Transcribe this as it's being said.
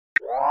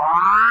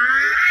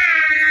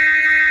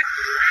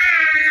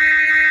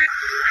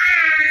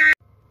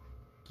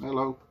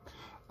Hello,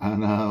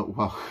 and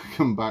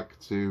welcome back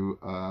to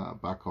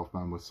Back Off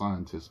Man with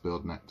Scientists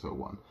building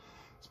Ecto1.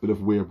 It's a bit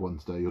of a weird one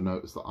today. You'll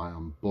notice that I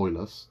am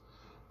boyless.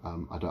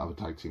 I don't have a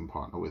tag team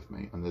partner with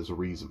me, and there's a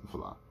reason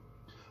for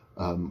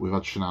that. We've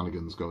had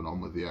shenanigans going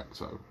on with the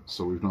Ecto,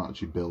 so we've not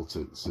actually built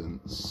it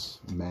since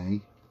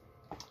May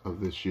of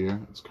this year.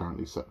 It's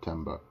currently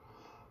September,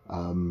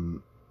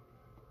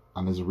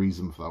 and there's a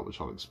reason for that,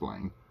 which I'll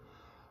explain.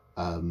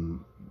 But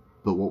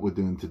what we're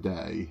doing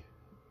today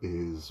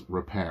is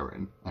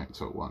repairing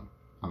Ecto1,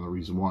 and the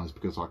reason why is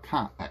because our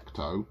cat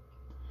Ecto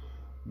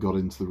got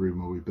into the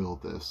room where we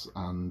build this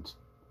and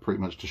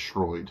pretty much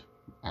destroyed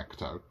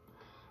Ecto.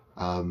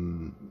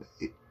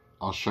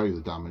 I'll show you the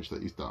damage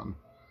that he's done,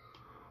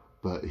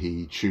 but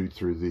he chewed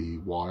through the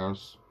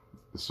wires,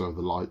 so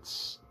the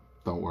lights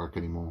don't work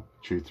anymore.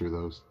 Chewed through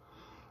those.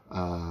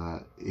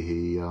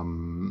 He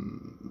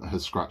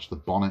has scratched the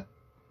bonnet,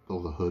 or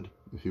the hood,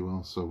 if you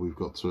will, so we've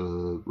got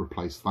to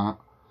replace that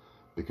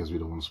because we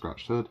don't want a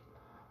scratched hood.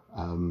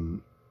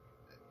 And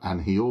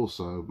he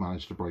also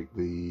managed to break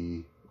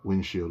the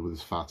windshield with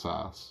his fat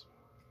ass.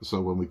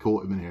 So when we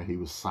caught him in here, he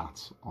was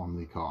sat on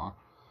the car,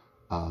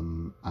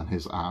 and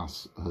his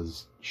ass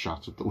has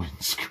shattered the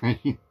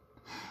windscreen.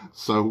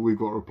 So we've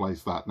got to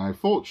replace that. Now,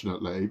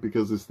 fortunately,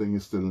 because this thing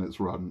is still in its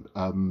run,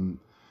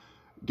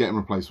 getting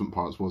replacement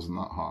parts wasn't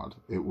that hard.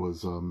 It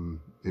was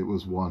one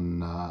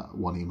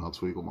email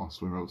to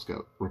Eaglemoss. We were able to get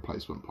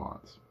replacement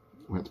parts.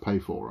 We had to pay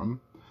for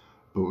them,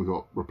 but we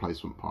got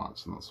replacement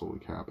parts, and that's all we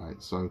care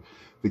about. So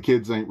the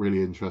kids ain't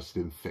really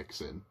interested in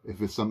fixing.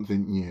 If it's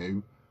something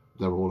new,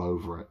 they're all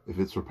over it. If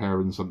it's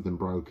repairing something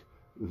broke,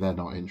 they're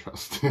not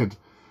interested.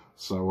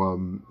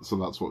 So so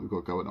that's what we've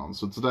got going on.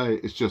 So today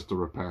it's just a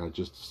repair,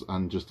 just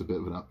a bit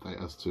of an update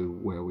as to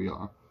where we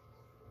are.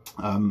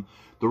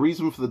 The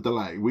reason for the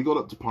delay, we got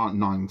up to part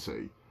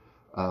 90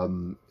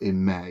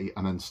 in May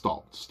and then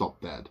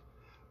stopped dead,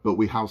 but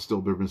we have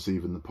still been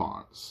receiving the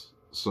parts.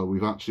 So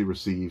we've actually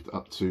received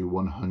up to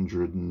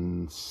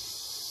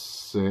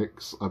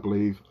 106, I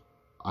believe.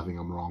 I think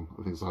I'm wrong. I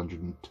think it's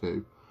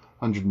 102.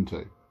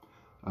 102.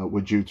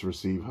 We're due to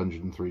receive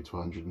 103 to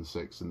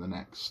 106 in the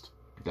next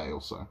day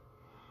or so.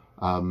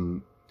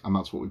 And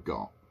that's what we've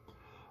got.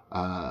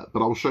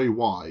 But I'll show you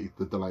why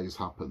the delays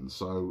happen.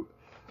 So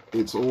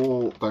it's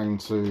all down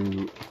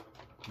to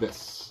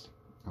this.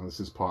 And this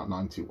is part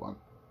 91.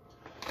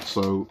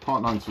 So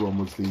part 91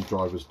 was the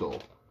driver's door.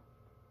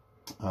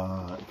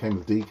 It came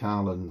with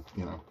decal and,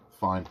 you know,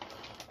 fine.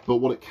 But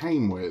what it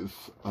came with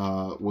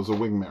was a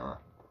wing mirror.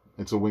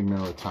 It's a wing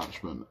mirror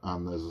attachment,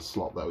 and there's a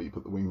slot there where you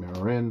put the wing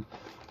mirror in,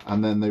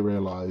 and then they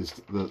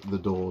realised that the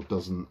door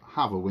doesn't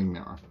have a wing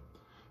mirror.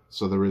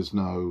 So there's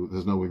no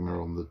wing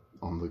mirror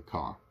on the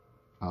car,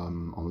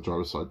 on the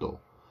driver's side door.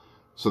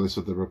 So they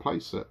said they'd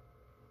replace it.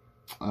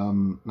 Now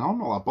I'm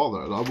not that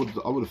bothered. I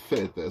would have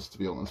fitted this, to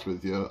be honest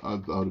with you.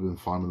 I'd have been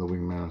fine with the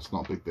wing mirror. It's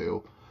not a big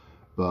deal.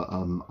 But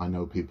I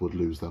know people would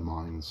lose their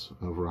minds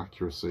over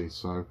accuracy,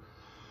 so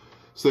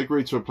they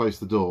agreed to replace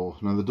the door.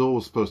 Now the door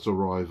was supposed to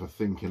arrive, I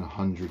think, in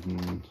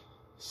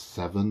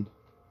 107,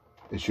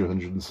 issue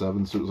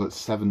 107, so it was like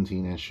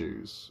 17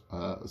 issues,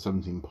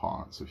 17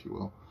 parts, if you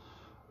will,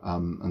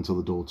 until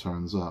the door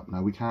turns up.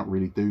 Now we can't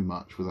really do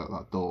much without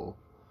that door,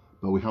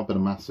 but we have been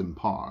amassing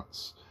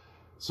parts.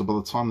 So by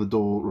the time the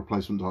door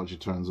replacement door actually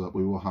turns up,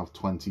 we will have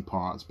 20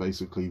 parts,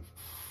 basically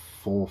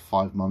 4 or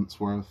 5 months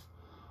worth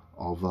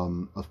of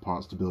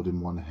parts to build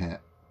in one hit.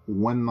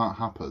 When that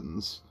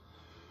happens,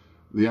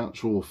 the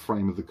actual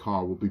frame of the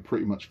car will be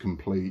pretty much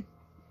complete.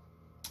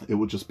 It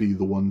will just be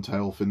the one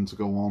tail fin to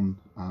go on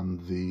and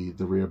the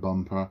rear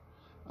bumper,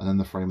 and then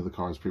the frame of the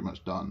car is pretty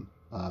much done.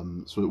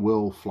 So it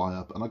will fly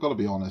up, and I've got to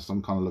be honest,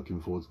 I'm kind of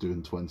looking forward to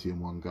doing 20 in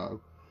one go.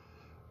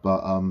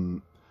 But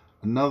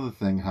another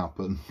thing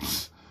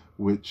happens,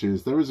 which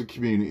is there is a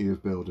community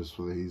of builders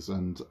for these,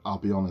 and I'll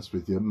be honest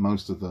with you,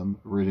 most of them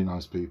really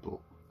nice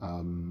people.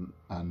 And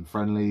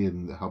friendly,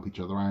 and help each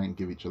other out and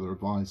give each other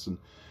advice, and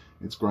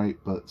it's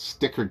great. But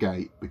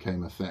Stickergate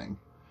became a thing,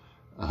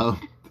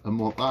 and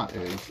what that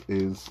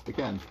is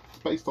again, it's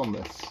based on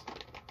this.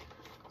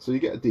 So you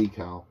get a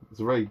decal. It's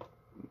a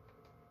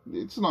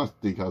nice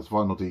decal. It's a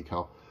vinyl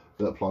decal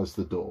that applies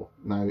to the door.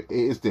 Now it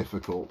is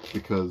difficult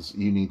because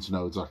you need to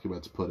know exactly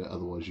where to put it,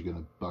 otherwise you're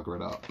going to bugger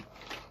it up.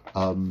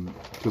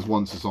 Because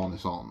once it's on,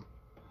 it's on.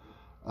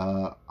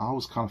 I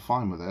was kind of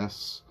fine with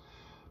this.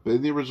 But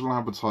in the original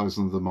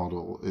advertising of the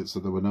model, it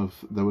said there were no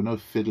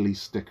fiddly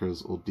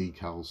stickers or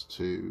decals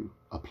to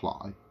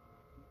apply.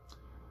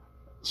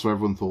 So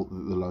everyone thought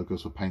that the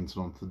logos were painted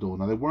onto the door.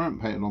 Now they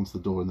weren't painted onto the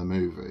door in the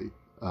movie.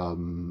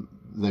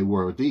 They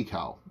were a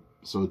decal.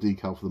 So a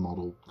decal for the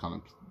model kind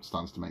of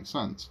stands to make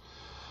sense.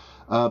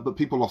 But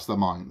people lost their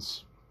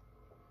minds,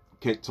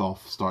 kicked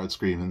off, started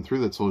screaming, threw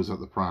their toys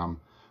at the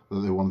pram that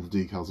they wanted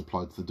the decals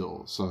applied to the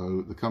door.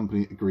 So the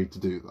company agreed to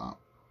do that,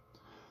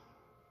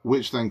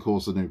 which then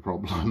caused a new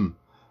problem.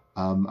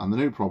 And the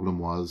new problem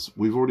was,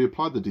 we've already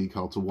applied the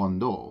decal to one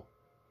door.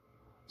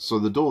 So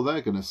the door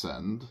they're going to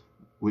send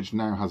which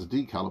now has a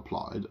decal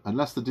applied,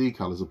 unless the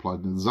decal is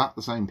applied in exactly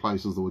the same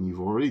place as the one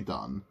you've already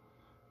done,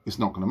 it's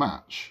not going to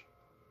match.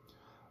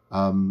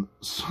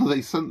 So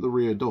they sent the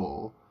rear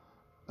door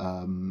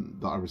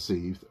that I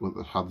received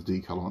that had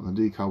the decal on it, and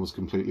the decal was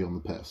completely on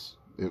the piss.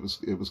 It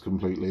was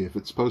completely, if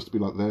it's supposed to be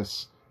like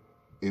this,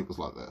 it was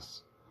like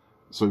this.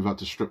 So we've had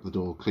to strip the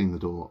door, clean the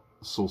door,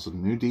 source a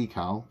new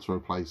decal to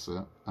replace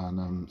it,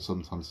 and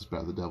sometimes it's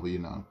better the devil you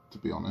know, to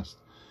be honest.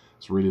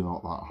 It's really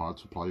not that hard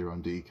to apply your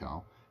own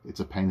decal. It's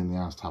a pain in the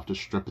ass to have to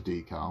strip a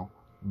decal,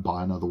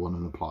 buy another one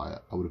and apply it.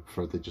 I would have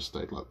preferred they just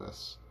stayed like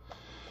this.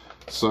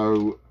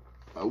 So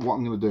what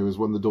I'm going to do is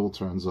when the door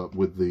turns up,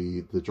 with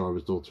the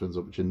driver's door turns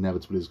up, which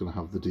inevitably is going to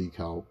have the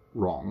decal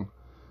wrong,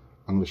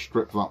 I'm going to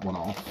strip that one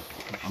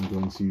off. I'm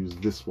going to use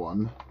this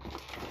one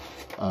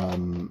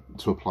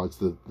to apply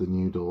to the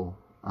new door,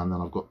 and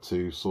then I've got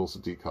to source a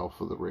decal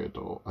for the rear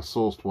door. I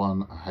sourced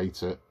one, I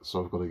hate it,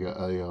 so I've got to get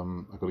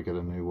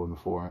a new one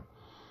for it.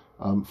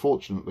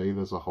 Fortunately,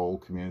 there's a whole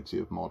community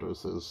of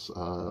modders. There's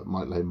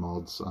Might Lay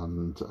mods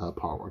and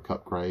Partwork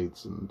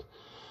upgrades and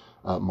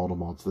model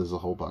mods. There's a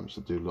whole bunch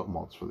that do little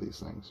mods for these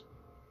things.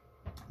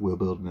 We're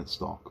building it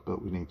stock,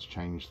 but we need to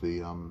change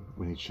the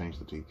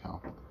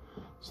decal.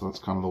 So that's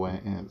kind of the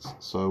way it is.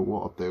 So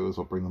what I'll do is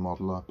I'll bring the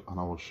model up and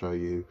I will show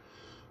you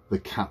the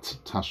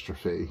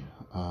catastrophe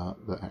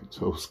that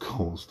Ecto has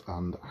caused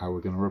and how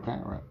we're going to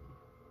repair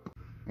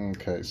it.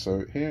 Okay,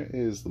 so here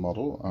is the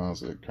model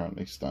as it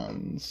currently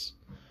stands.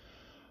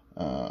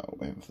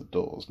 Waiting for the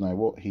doors. Now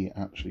what he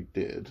actually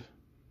did,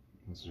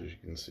 as you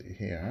can see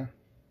here,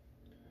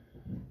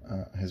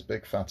 his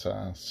big fat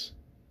ass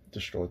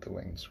destroyed the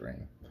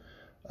windscreen.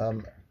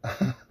 And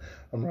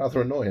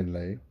rather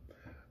annoyingly,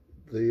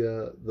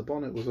 the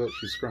bonnet was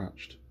actually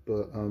scratched,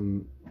 but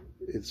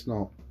it's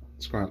not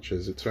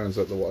scratches. It turns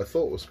out that what I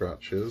thought were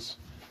scratches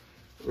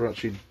were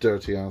actually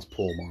dirty ass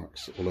paw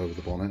marks all over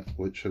the bonnet,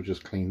 which have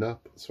just cleaned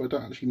up, so I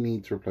don't actually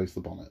need to replace the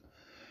bonnet.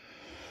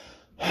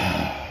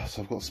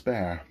 So I've got a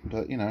spare,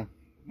 but you know,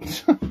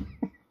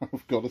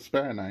 I've got a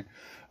spare now.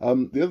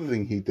 The other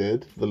thing he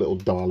did, the little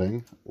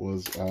darling,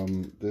 was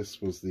this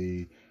was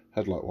the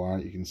headlight wire.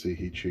 You can see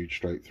he chewed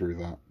straight through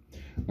that.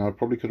 Now I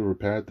probably could have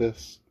repaired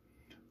this,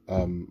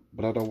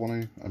 but I don't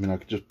want to. I mean, I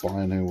could just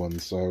buy a new one,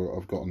 so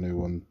I've got a new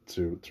one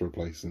to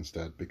replace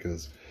instead,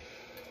 because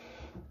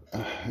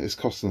it's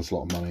costing us a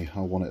lot of money.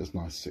 I want it as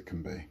nice as it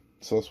can be.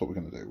 So that's what we're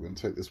going to do. We're going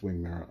to take this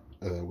windscreen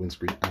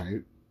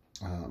out.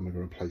 I'm going to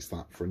replace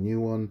that for a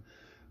new one.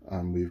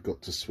 We've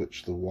got to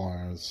switch the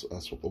wires,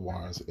 swap the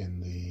wires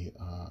in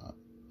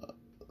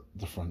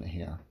the front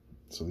here.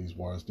 So these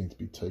wires need to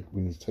be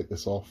we need to take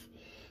this off,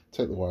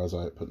 take the wires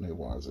out, put new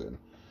wires in,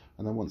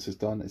 and then once it's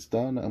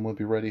done, and we'll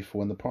be ready for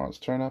when the parts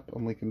turn up,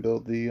 and we can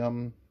build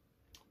the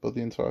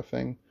entire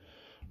thing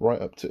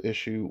right up to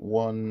issue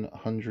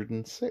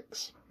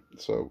 106.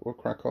 So we'll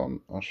crack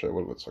on. I'll show you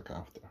what it looks like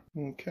after.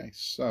 Okay,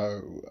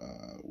 so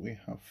we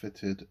have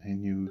fitted a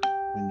new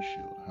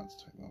windshield. I had to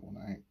take that one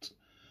out.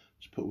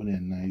 Just put one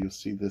in now. You'll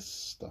see this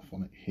stuff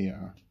on it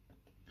here.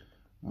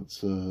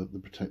 That's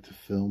the protective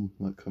film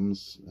that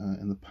comes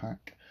in the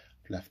pack.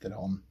 I've left it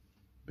on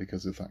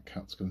because if that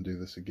cat's going to do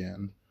this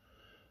again,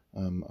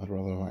 I'd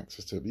rather have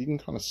access to it. But you can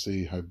kind of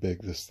see how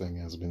big this thing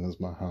is. I mean, there's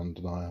my hand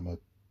and I am a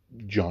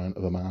giant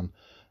of a man.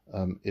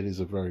 It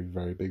is a very,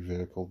 very big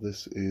vehicle.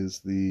 This is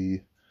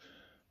the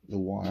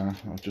wire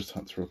I've just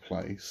had to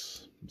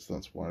replace. So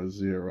that's wire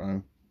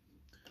 0.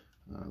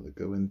 They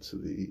go into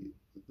the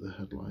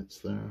headlights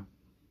there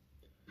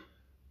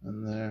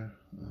and there.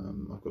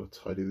 I've got to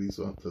tidy these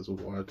up. There's a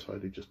wire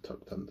tidy just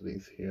tucked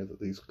underneath here that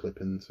these clip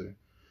into.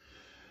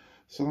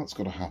 So that's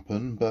got to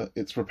happen, but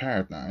it's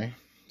repaired now.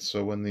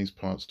 So when these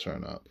parts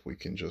turn up, we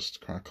can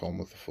just crack on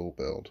with the full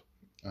build.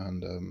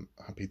 And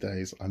happy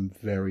days. I'm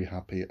very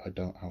happy I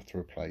don't have to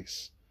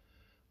replace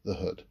the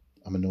hood.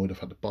 I'm annoyed I've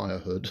had to buy a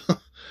hood,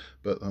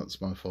 but that's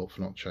my fault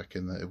for not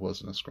checking that it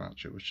wasn't a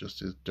scratch. It was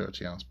just his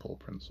dirty ass paw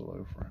prints all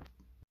over it.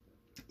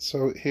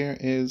 So here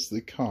is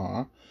the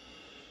car,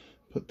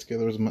 put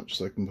together as much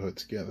as I can put it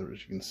together. As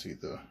you can see,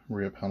 the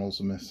rear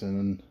panels are missing,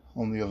 and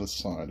on the other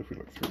side, if we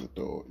look through the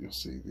door, you'll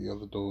see the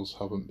other doors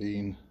haven't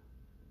been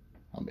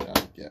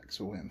added yet, because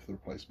we're waiting for the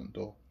replacement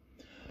door.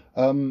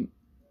 Leaving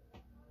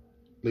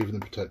the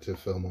protective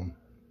film on.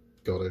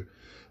 Got to.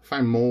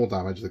 Found more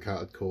damage the cat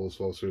had caused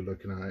whilst we were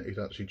looking at it. He'd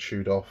actually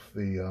chewed off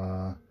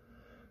the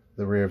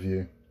rear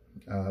view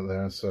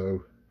there,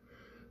 so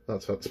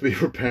that's had to be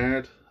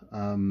repaired.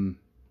 A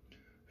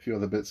few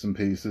other bits and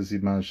pieces.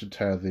 He'd managed to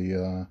tear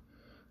the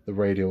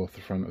radio off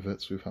the front of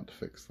it, so we've had to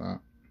fix that.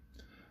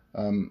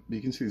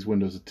 You can see these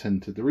windows are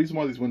tinted. The reason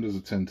why these windows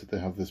are tinted, they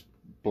have this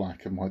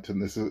black and white tint.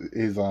 This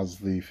is as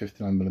the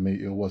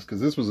 59mm was,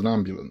 because this was an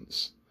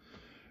ambulance.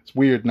 It's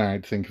weird now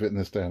to think of it in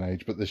this day and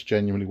age, but this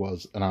genuinely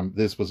was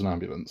this was an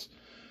ambulance.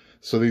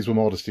 So these were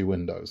modesty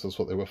windows. That's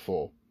what they were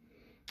for.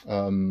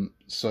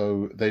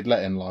 So they'd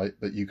let in light,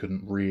 but you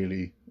couldn't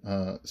really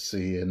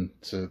see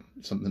into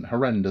something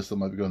horrendous that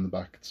might be going in the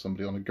back of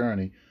somebody on a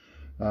gurney.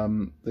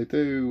 They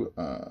do.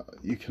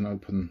 You can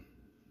open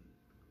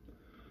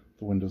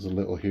the windows a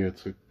little here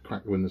to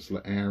crack the windows to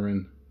let air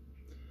in.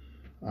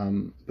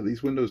 But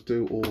these windows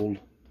do all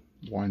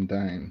wind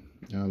down.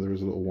 There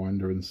is a little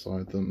winder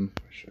inside them.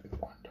 I'll show you the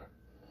winder.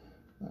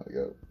 There we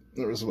go.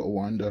 There is a little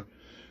winder.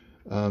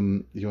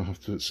 You'll have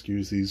to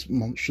excuse these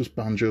monstrous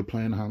banjo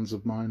playing hands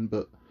of mine,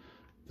 but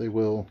they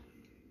will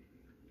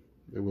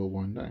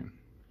wind down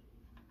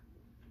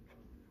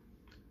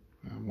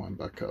and wind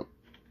back up.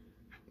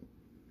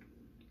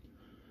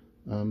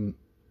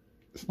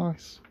 It's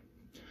nice.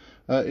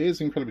 It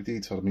is incredibly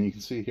detailed. I mean, you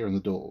can see here in the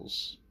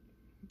doors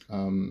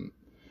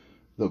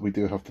that we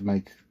do have to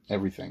make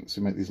everything. So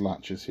we make these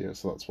latches here,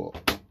 so that's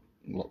what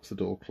locks the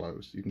door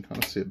closed. You can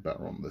kind of see it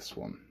better on this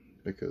one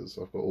because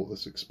I've got all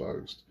this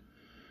exposed.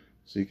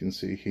 So you can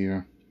see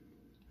here,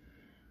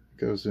 it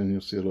goes in,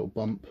 you'll see a little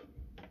bump,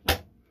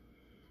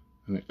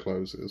 and it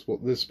closes.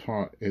 What this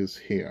part is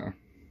here,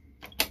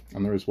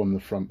 and there is one in the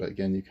front, but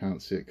again you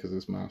can't see it because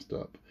it's masked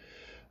up.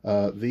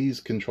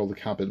 These control the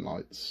cabin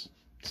lights.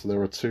 So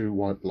there are two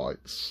white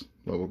lights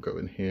that will go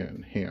in here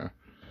and here.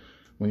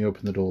 When you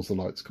open the doors, the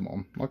lights come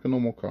on, like a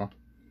normal car.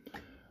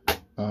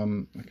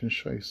 I can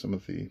show you some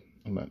of the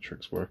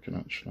electrics working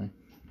actually.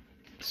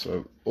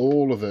 So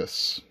all of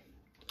this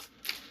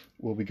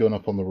will be going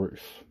up on the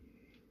roof.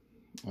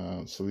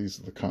 So these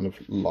are the kind of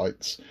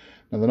lights.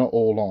 Now they're not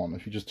all on.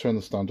 If you just turn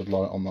the standard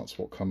light on, that's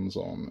what comes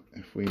on.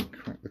 If we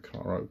crack the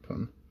car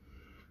open,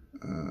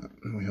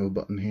 and we have a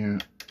button here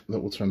that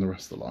will turn the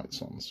rest of the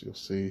lights on. So you'll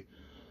see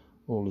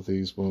all of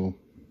these will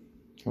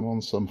come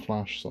on, some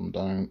flash, some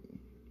don't.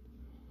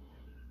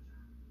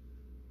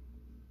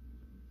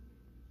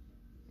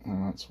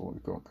 And that's what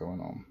we've got going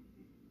on.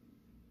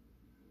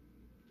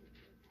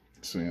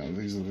 So yeah,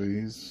 these are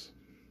these.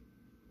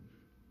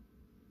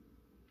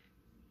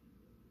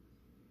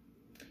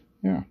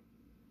 Yeah,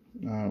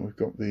 we've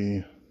got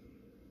the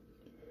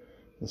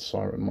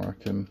siren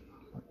working.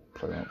 I'll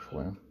play that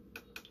for you.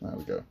 There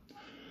we go.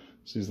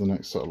 So these are the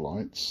next set of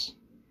lights.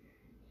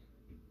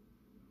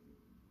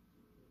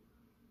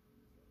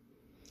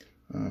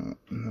 And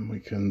then we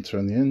can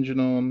turn the engine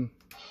on.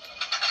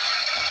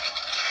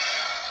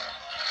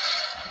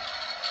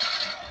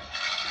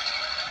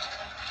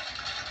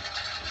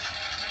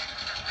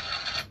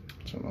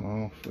 Turn that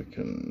off. We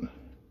can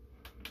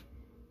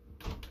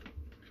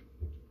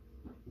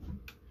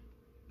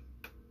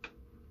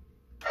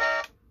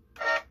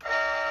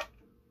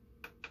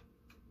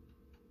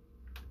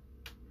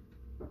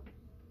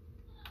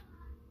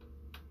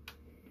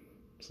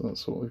so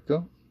that's what we've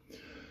got.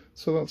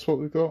 So that's what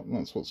we've got, and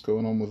that's what's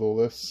going on with all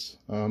this.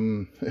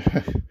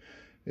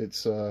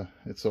 It's a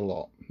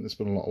lot. It's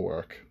been a lot of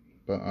work,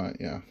 but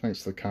yeah,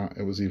 thanks to the cat,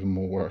 it was even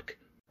more work.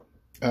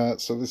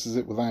 So this is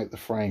it without the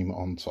frame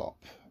on top.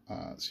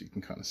 So you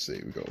can kind of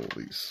see we've got all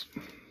these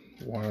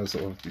wires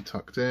that will have to be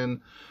tucked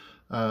in.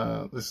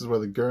 This is where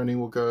the gurney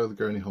will go. The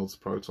gurney holds the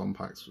proton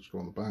packs, which go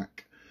on the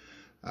back.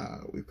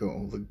 We've got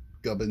all the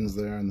gubbins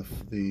there and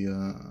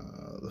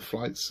the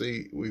flight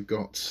seat.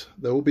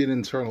 There will be an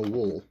internal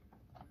wall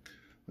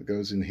that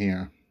goes in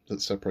here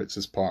that separates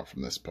this part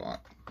from this part.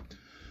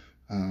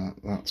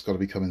 That's got to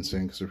be coming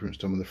soon because we're pretty much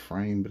done with the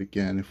frame. But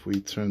again, if we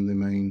turn the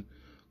main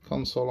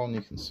console on,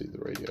 you can see the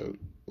radio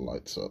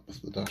lights up,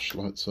 the dash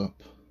lights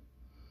up.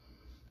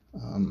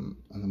 And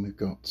then we've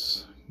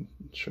got, I'll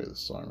show you the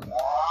siren.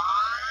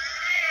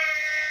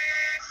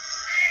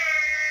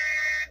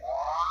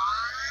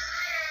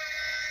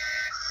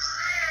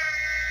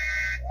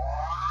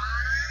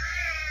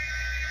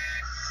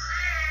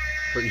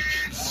 But you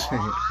can see,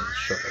 let's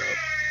shut it up.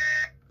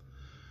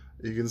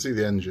 You can see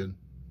the engine.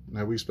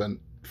 Now we spent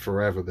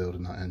forever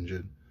building that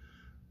engine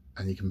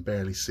and you can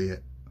barely see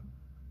it,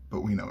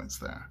 but we know it's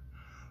there.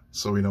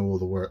 So we know all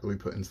the work that we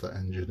put into that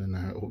engine and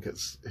now it all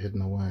gets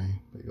hidden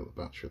away. You got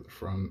the battery at the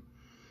front.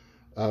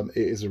 It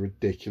is a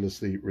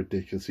ridiculously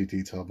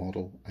detailed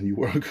model, and you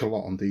work a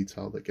lot on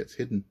detail that gets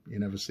hidden. You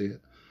never see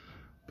it,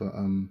 but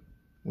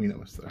we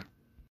know it's there.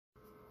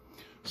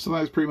 So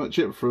that's pretty much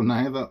it for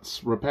now.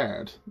 That's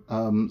repaired.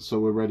 So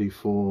we're ready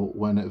for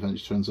when it eventually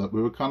turns up.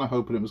 We were kind of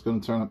hoping it was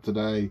going to turn up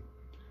today.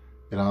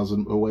 It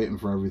hasn't. We're waiting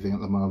for everything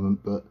at the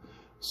moment, but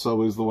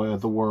so is the way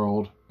of the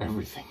world.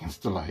 Everything is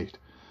delayed.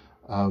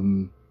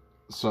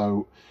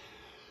 So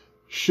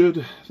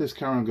should this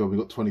carry on go, we've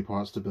got 20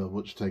 parts to build,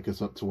 which take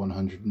us up to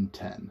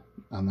 110.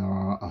 And there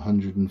are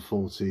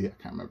 140, I can't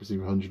remember, it's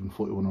either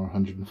 141 or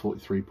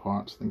 143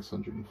 parts. I think it's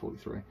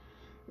 143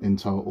 in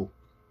total.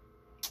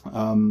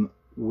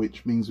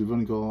 Which means we've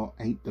only got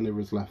 8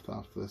 deliveries left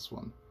after this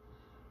one.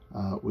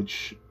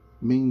 Which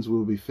means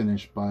we'll be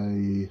finished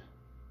by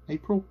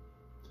April.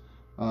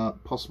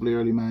 Possibly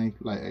early May,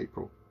 late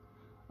April.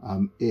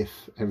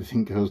 If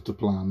everything goes to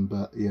plan.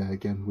 But yeah,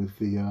 again, with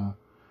the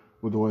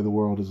way the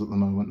world is at the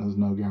moment, there's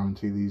no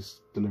guarantee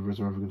these deliveries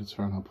are ever going to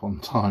turn up on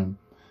time.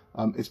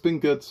 It's been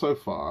good so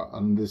far,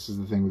 and this is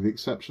the thing, with the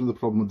exception of the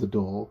problem with the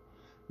door,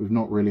 we've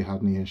not really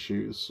had any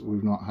issues.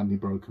 We've not had any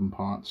broken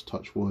parts,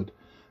 touch wood,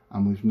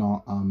 and we've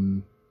not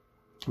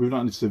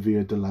any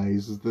severe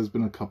delays. There's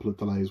been a couple of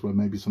delays where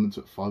maybe something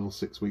took 5 or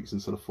 6 weeks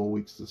instead of 4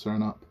 weeks to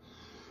turn up,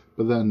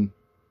 but then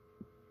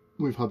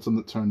We've had some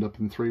that turned up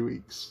in 3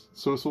 weeks,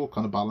 so it's all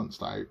kind of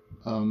balanced out,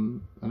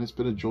 and it's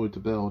been a joy to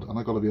build. And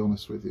I got to be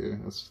honest with you,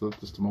 that's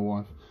just to my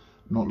wife,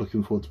 I'm not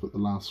looking forward to put the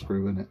last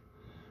screw in it,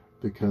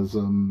 because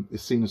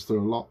it's seen us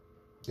through a lot.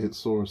 It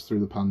saw us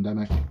through the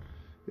pandemic,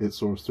 it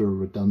saw us through a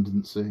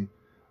redundancy,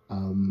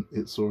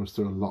 it saw us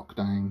through a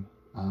lockdown.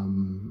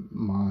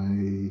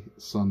 My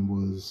son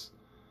was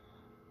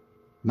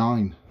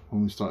 9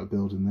 when we started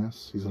building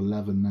this. He's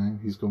 11 now.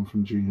 He's gone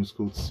from junior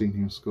school to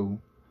senior school,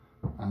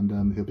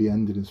 and he'll be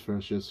ending his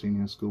first year of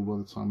senior school by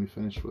the time we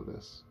finish with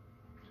this.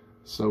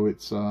 So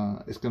it's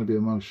going to be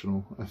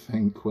emotional, I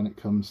think, when it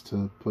comes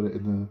to put it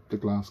in the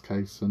glass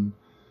case and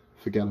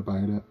forget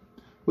about it.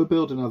 We're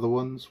building other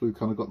ones. We've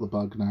kind of got the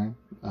bug now,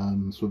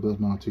 so we're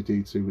building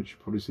R2D2, which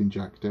you've probably seen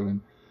Jack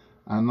doing,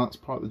 and that's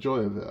part of the joy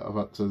of it.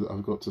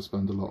 I've got to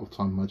spend a lot of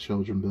time with my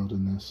children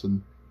building this,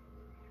 and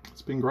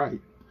it's been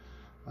great.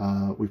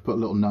 We've put a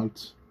little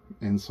note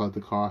inside the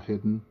car,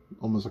 hidden,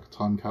 almost like a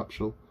time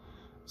capsule.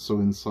 So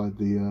inside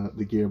the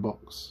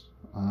gearbox,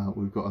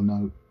 we've got a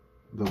note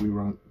that we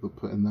wrote, that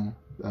put in there,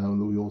 that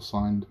we all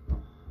signed, to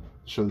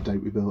show the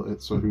date we built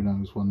it. So who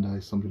knows, one day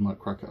somebody might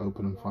crack it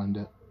open and find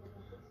it.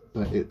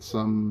 But it's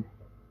been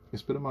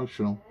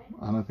emotional,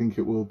 and I think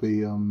it will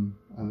be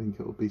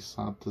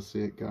sad to see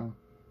it go.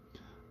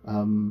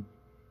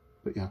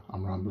 But yeah,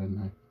 I'm rambling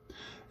now.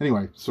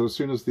 Anyway, so as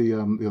soon as the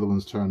other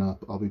ones turn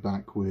up, I'll be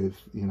back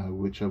with, you know,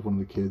 whichever one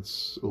of the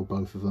kids, or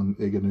both of them,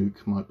 Ig and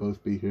Ook, might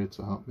both be here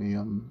to help me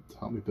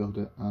build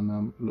it,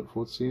 and look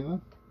forward to seeing you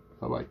then.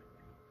 Bye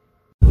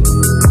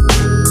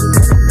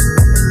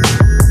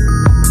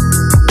bye.